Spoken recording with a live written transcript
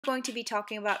Going to be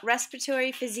talking about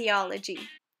respiratory physiology.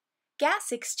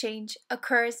 Gas exchange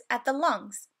occurs at the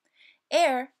lungs.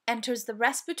 Air enters the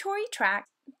respiratory tract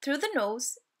through the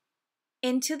nose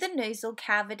into the nasal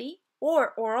cavity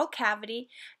or oral cavity,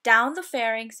 down the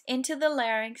pharynx into the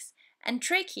larynx and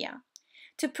trachea.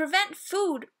 To prevent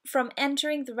food from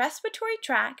entering the respiratory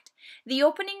tract, the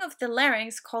opening of the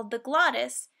larynx, called the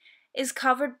glottis, is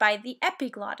covered by the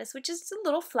epiglottis, which is a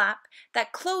little flap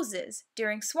that closes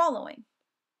during swallowing.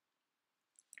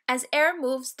 As air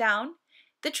moves down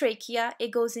the trachea,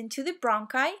 it goes into the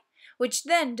bronchi, which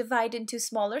then divide into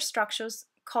smaller structures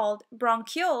called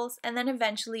bronchioles and then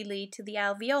eventually lead to the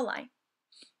alveoli.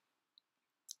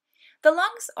 The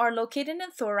lungs are located in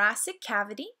a thoracic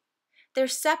cavity. They're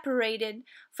separated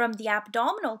from the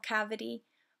abdominal cavity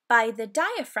by the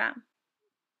diaphragm.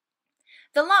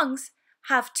 The lungs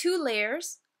have two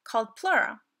layers called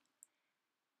pleura.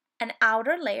 An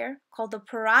outer layer called the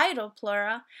parietal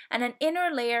pleura and an inner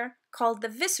layer called the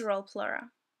visceral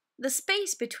pleura. The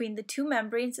space between the two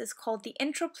membranes is called the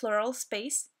intrapleural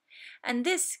space, and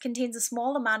this contains a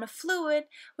small amount of fluid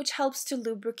which helps to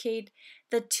lubricate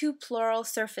the two pleural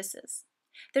surfaces.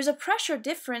 There's a pressure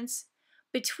difference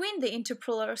between the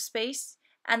interpleural space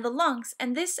and the lungs,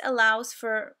 and this allows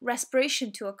for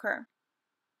respiration to occur.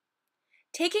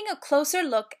 Taking a closer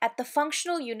look at the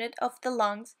functional unit of the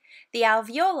lungs, the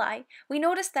alveoli, we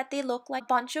notice that they look like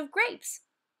a bunch of grapes.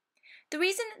 The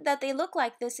reason that they look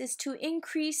like this is to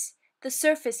increase the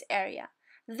surface area.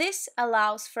 This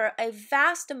allows for a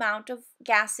vast amount of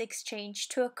gas exchange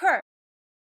to occur.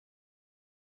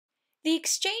 The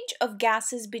exchange of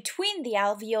gases between the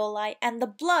alveoli and the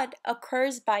blood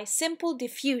occurs by simple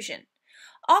diffusion.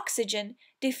 Oxygen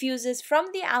diffuses from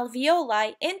the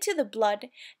alveoli into the blood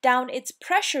down its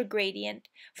pressure gradient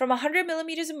from 100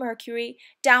 millimeters of mercury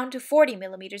down to 40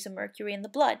 millimeters of mercury in the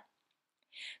blood.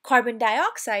 Carbon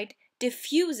dioxide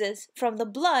diffuses from the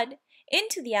blood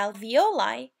into the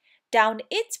alveoli down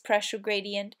its pressure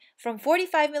gradient from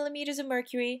 45 millimeters of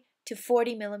mercury to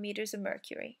 40 millimeters of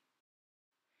mercury.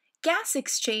 Gas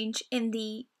exchange in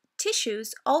the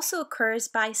tissues also occurs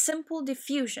by simple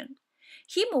diffusion.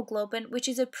 Hemoglobin, which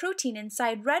is a protein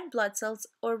inside red blood cells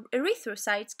or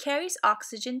erythrocytes, carries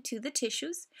oxygen to the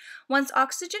tissues. Once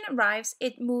oxygen arrives,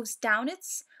 it moves down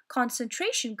its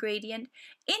concentration gradient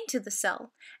into the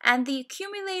cell, and the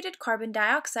accumulated carbon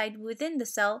dioxide within the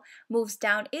cell moves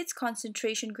down its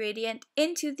concentration gradient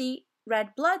into the red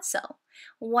blood cell.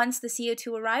 Once the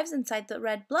CO2 arrives inside the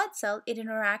red blood cell, it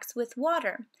interacts with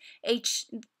water.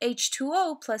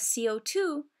 H2O plus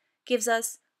CO2 gives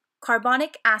us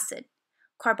carbonic acid.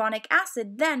 Carbonic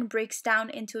acid then breaks down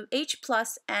into H+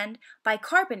 and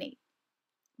bicarbonate.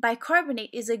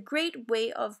 Bicarbonate is a great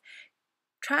way of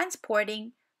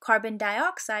transporting carbon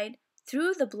dioxide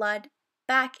through the blood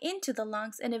back into the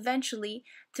lungs, and eventually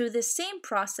through the same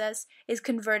process is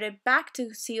converted back to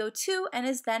CO2 and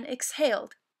is then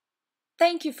exhaled.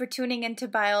 Thank you for tuning into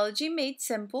Biology Made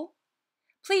Simple.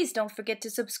 Please don't forget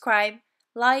to subscribe,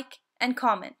 like, and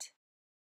comment.